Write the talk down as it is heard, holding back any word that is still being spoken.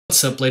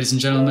What's up, ladies and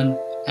gentlemen,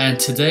 and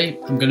today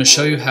I'm going to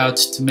show you how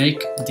to make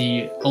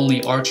the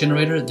only arc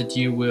generator that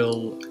you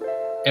will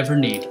ever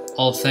need,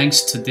 all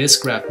thanks to this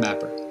graph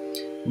mapper.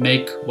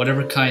 Make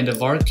whatever kind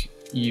of arc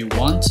you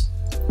want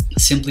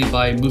simply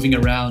by moving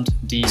around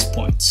these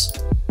points.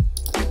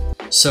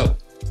 So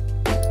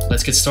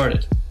let's get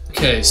started.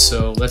 Okay,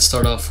 so let's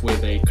start off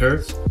with a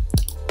curve.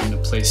 I'm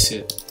going to place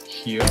it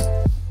here.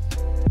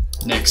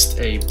 Next,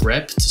 a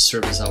brep to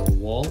serve as our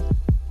wall.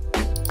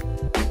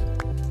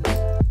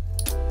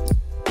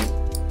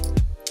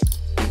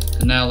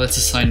 And now let's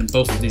assign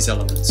both of these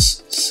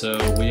elements. So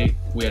we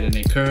add in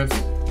a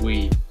curve,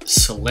 we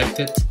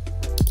select it.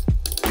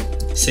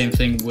 Same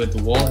thing with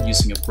the wall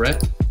using a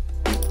brep.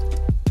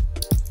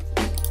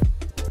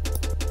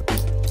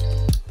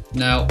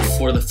 Now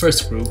for the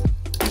first group,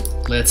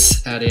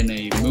 let's add in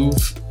a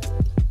move,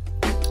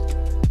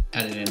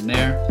 add it in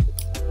there,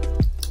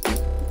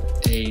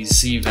 a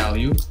Z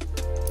value,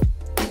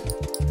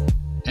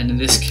 and in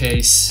this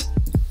case,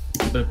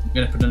 I'm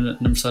going to put a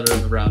number slider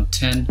of around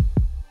 10.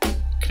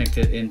 Connect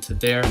it into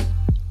there,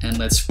 and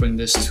let's bring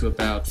this to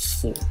about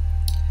 4.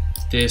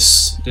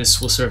 This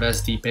will serve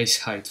as the base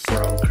height for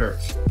our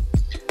curve.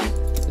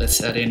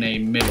 Let's add in a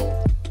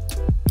middle,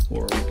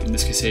 or in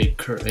this case a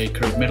curve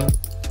middle,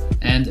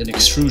 and an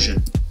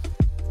extrusion.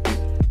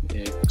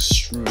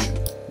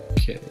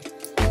 Okay.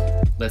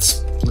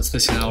 Let's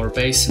place in our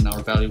base and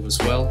our value as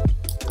well.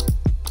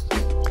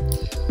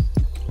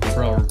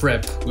 For our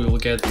brep, we will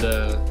get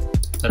the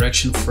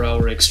direction for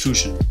our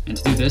extrusion, and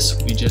to do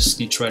this we just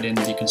need to write in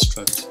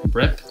deconstruct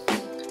brep,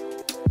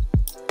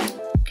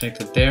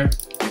 connect it there.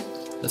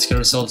 Let's get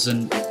ourselves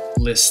a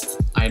list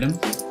item,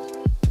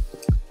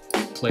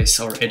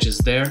 place our edges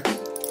there.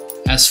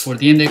 As for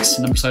the index,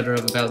 number slider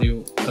of a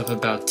value of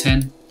about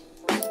 10,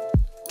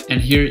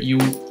 and here you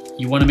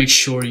want to make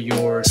sure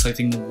you're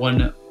selecting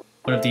one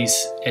of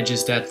these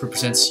edges that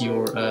represents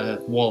your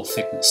wall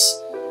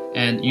thickness,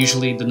 and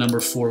usually the number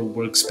 4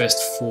 works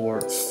best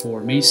for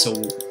me,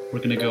 so we're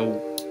gonna go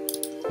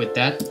with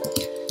that.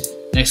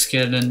 Next,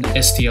 get an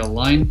STL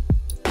line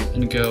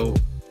and go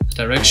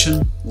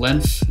direction,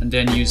 length, and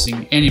then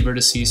using any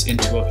vertices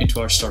into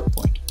our start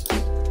point.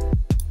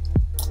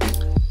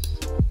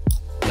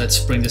 Let's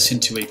bring this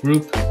into a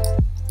group.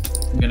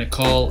 I'm gonna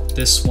call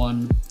this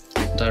one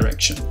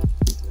direction.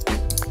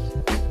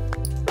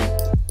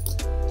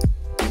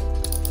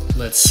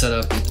 Let's set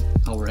up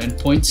our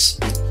endpoints.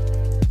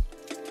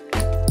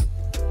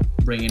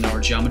 Bring in our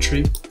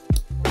geometry.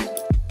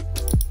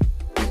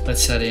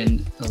 Let's add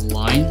in a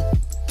line.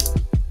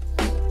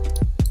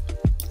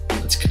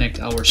 Let's connect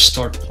our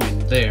start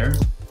point there.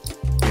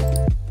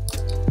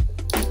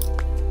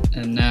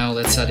 And now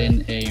let's add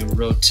in a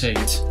rotate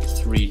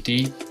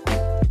 3D.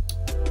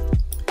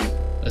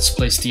 Let's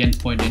place the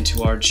endpoint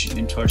into our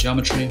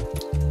geometry,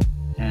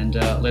 and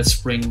let's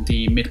bring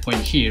the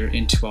midpoint here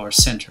into our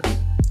center.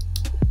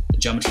 The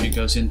geometry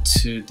goes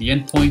into the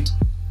endpoint,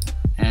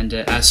 and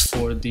as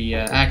for the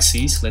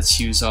axes, let's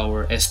use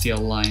our STL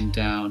line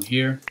down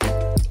here.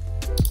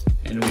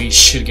 And we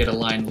should get a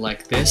line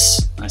like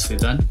this. Nicely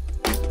done.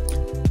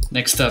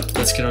 Next up,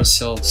 let's get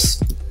ourselves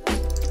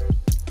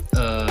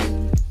a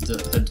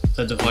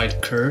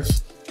divide curve.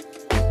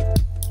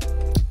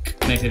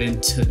 Connect it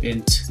into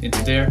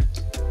there,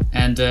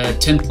 and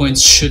 10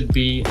 points should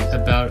be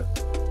about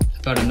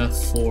enough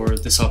for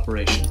this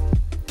operation.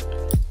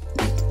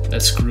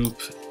 Let's group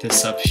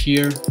this up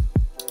here.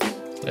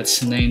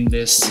 Let's name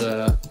this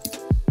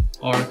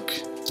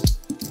arc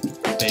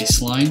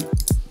baseline.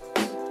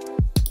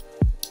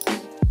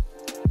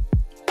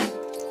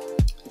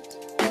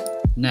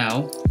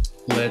 Now,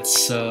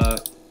 let's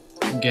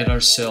get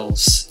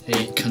ourselves a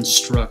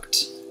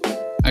deconstruct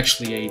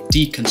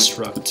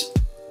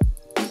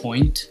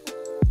point.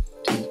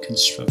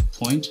 Deconstruct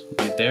point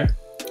right there.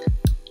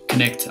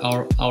 Connect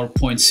our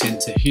points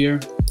into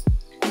here.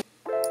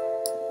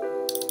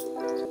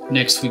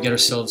 Next, we get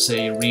ourselves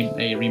a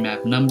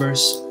remap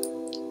numbers.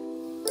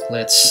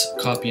 Let's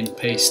copy and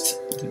paste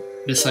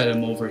this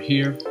item over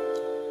here.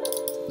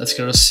 Let's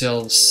get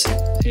ourselves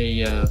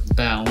a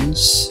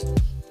bounds.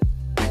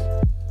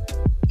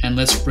 And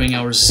let's bring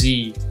our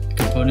Z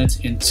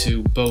component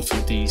into both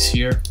of these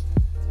here,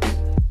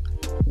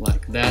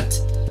 like that.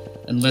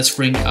 And let's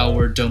bring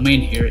our domain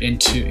here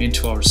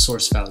into our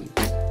source value.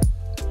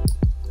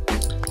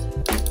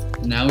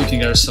 Now we can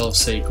get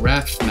ourselves a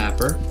graph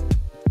mapper.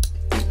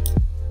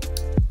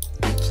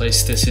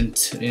 Place this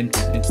into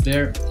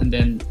there, and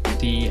then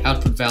the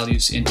output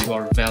values into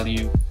our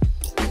value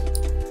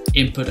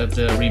input of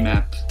the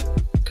remap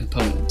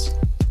component.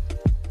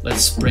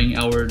 Let's bring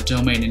our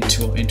domain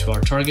into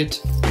our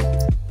target,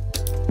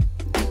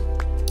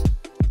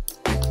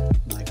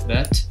 like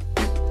that.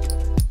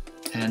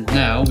 And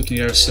now we can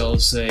get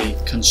ourselves a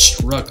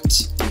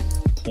construct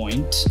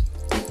point.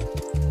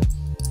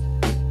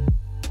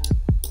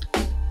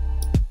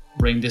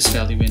 Bring this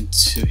value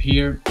into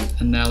here,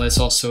 and now let's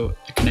also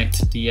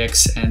connect the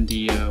X and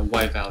the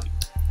Y value.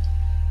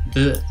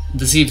 The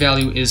Z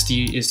value is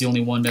the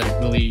only one that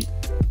really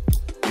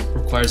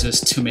requires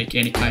us to make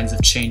any kinds of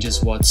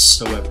changes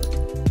whatsoever.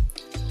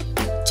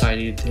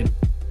 tidied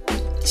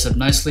this up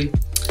nicely.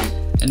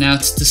 And now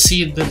to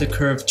see the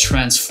curve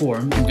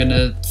transform, I'm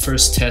gonna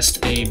first test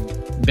a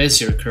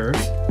Bezier curve.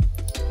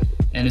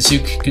 And as you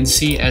can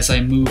see, as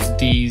I move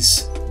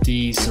these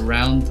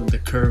around, the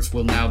curve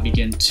will now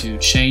begin to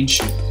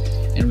change,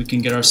 and we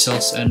can get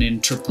ourselves an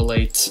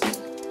interpolate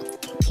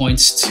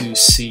points to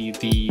see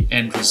the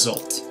end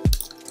result.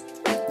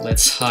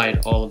 Let's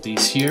hide all of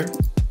these here.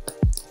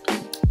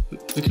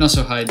 We can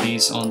also hide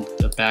these on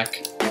the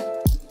back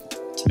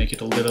to make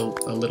it a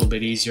little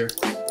bit easier.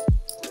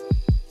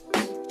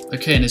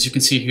 Okay, and as you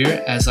can see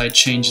here, as I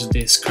change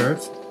this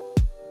curve,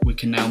 we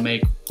can now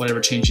make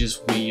whatever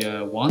changes we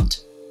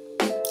want.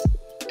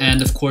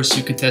 And of course,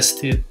 you can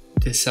test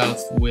this out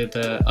with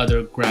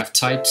other graph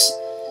types.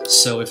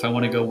 So if I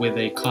want to go with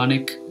a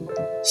conic,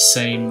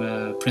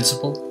 same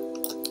principle,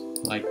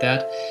 like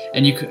that.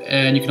 And you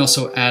can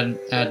also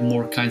add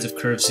more kinds of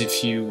curves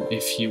if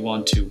you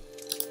want to.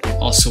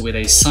 Also with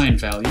a sine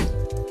value.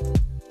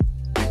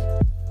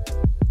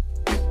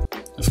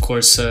 Of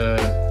course,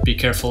 be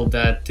careful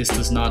that this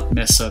does not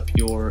mess up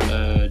your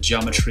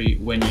geometry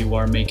when you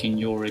are making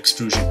your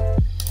extrusion.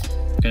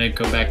 I'm going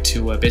to go back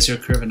to a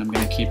Bezier curve, and I'm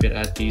going to keep it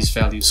at these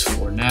values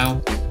for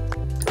now.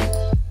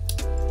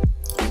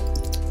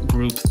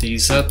 Group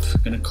these up.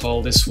 I'm going to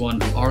call this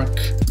one arc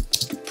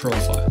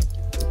profile.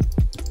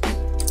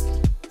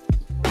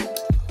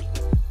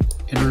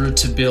 In order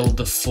to build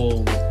the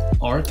full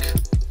arc,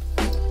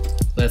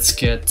 let's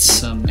get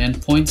some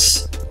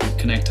endpoints,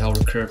 connect our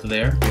curve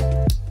there.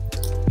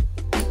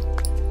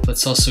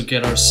 Let's also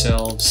get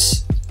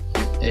ourselves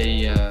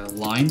a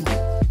line,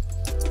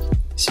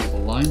 simple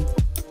line.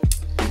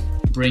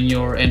 Bring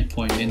your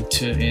endpoint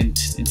into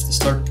the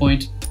start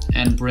point,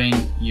 and bring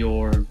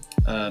your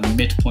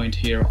midpoint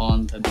here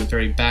on the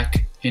very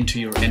back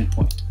into your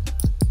endpoint,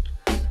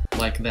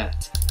 like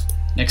that.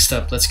 Next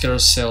up, let's get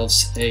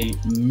ourselves a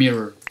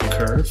mirror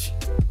curve.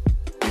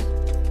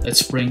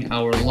 Let's bring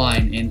our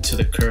line into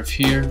the curve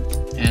here,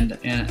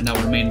 and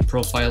our main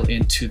profile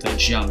into the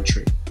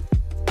geometry.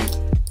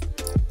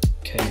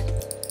 Okay.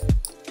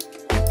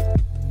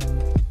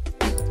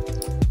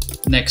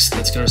 Next,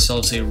 let's get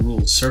ourselves a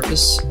ruled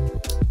surface.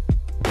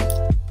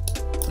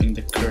 Bring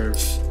the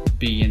curve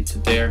B into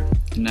there,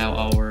 and now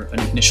our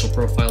initial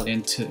profile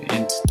into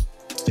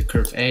the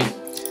curve A.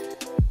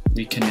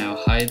 We can now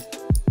hide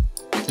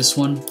this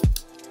one.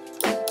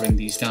 Bring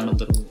these down a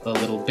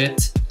little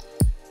bit.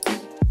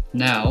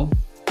 Now,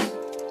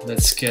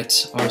 let's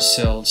get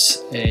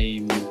ourselves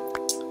a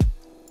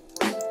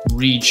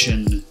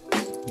region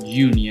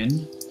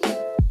union.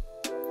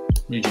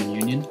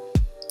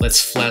 Let's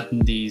flatten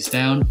these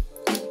down,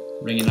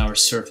 bring in our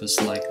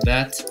surface like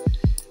that.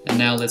 And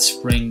now let's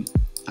bring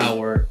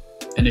our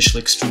initial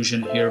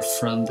extrusion here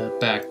from the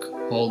back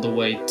all the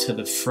way to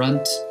the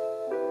front.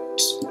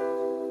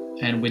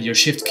 And with your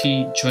shift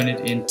key, join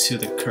it into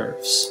the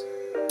curves.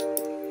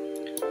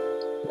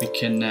 We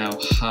can now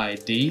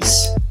hide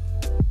these.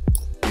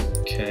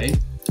 Okay.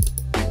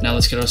 Now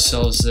let's get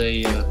ourselves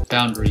a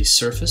boundary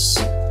surface.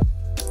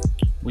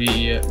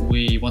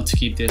 We want to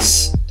keep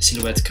this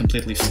silhouette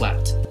completely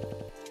flat.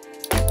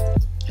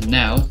 And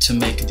now to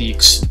make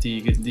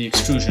the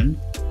extrusion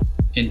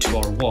into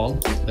our wall,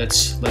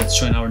 let's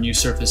join our new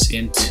surface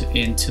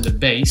into the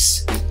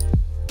base,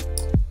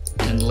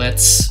 and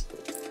let's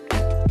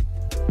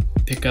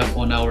pick up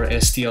on our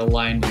STL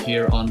line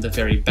here on the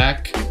very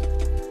back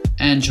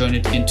and join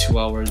it into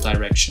our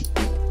direction.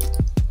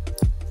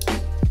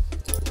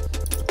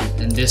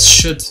 And this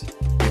should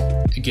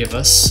give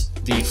us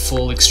the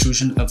full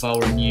extrusion of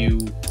our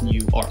new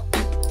arc,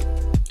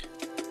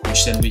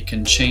 which then we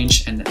can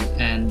change and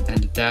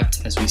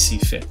adapt as we see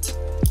fit.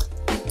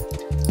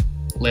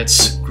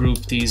 Let's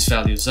group these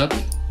values up.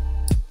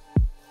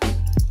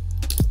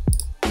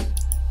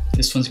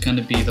 This one's going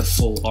to be the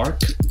full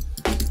arc.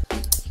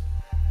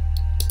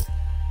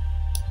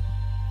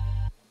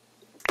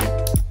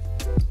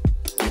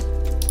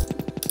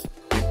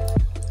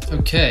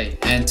 Okay,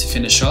 and to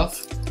finish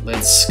off,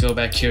 let's go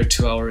back here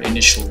to our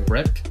initial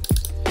rep.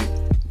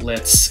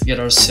 Let's get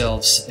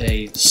ourselves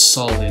a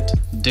solid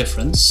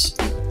difference.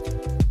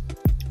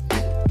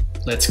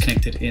 Let's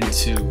connect it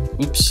into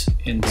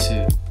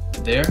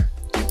there.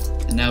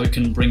 And now we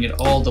can bring it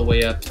all the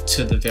way up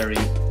to the very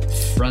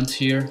front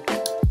here.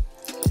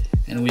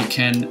 And we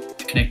can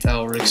connect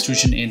our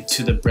extrusion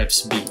into the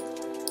breps B.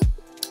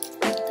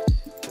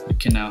 We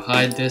can now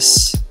hide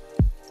this,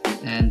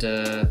 and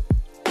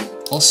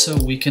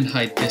also we can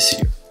hide this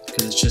here,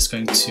 because it's just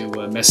going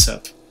to mess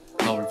up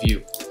our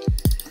view.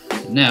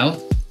 Now,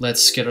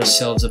 let's get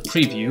ourselves a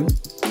preview,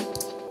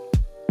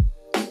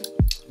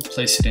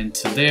 place it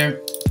into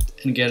there,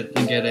 and get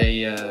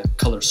a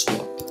color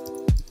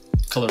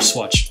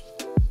swatch.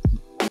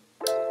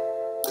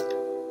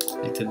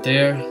 Make it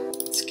there.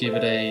 Let's give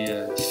it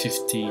a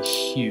 50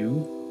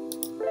 hue.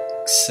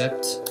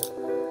 Accept.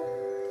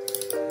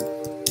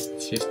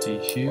 50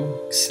 hue.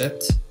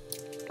 Accept.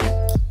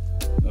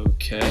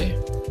 Okay.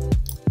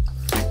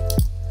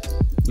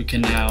 We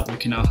can now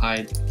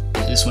hide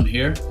this one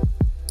here,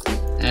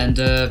 and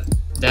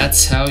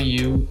that's how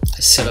you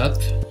set up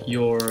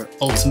your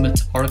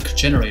ultimate arc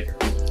generator.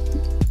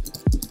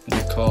 I'm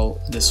going to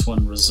call this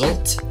one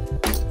result.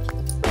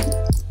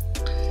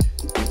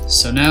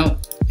 So now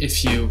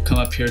if you come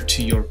up here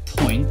to your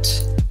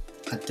point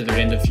at the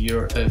very end of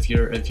your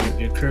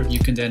curve, you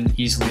can then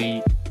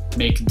easily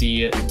make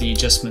the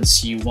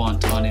adjustments you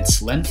want on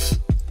its length.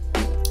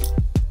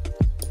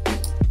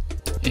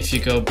 If you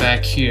go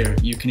back here,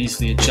 you can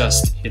easily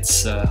adjust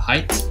its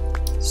height.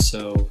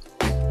 So,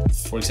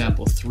 for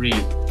example, 3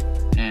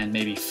 and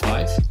maybe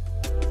 5.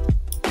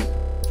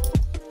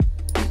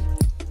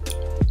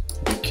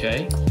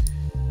 Okay,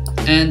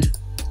 and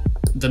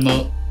the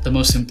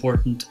most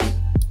important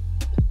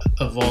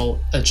of all,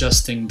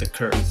 adjusting the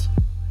curve.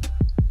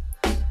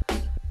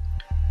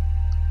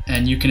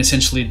 And you can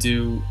essentially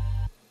do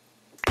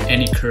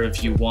any curve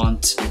you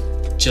want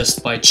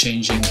just by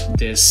changing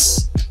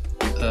this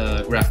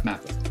graph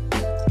mapper.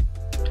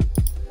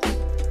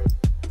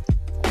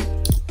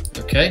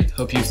 Okay,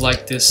 hope you've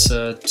liked this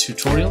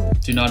tutorial.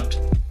 Do not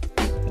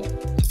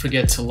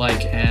forget to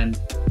like and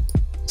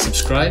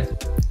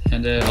subscribe,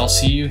 and I'll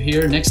see you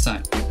here next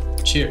time.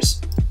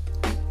 Cheers!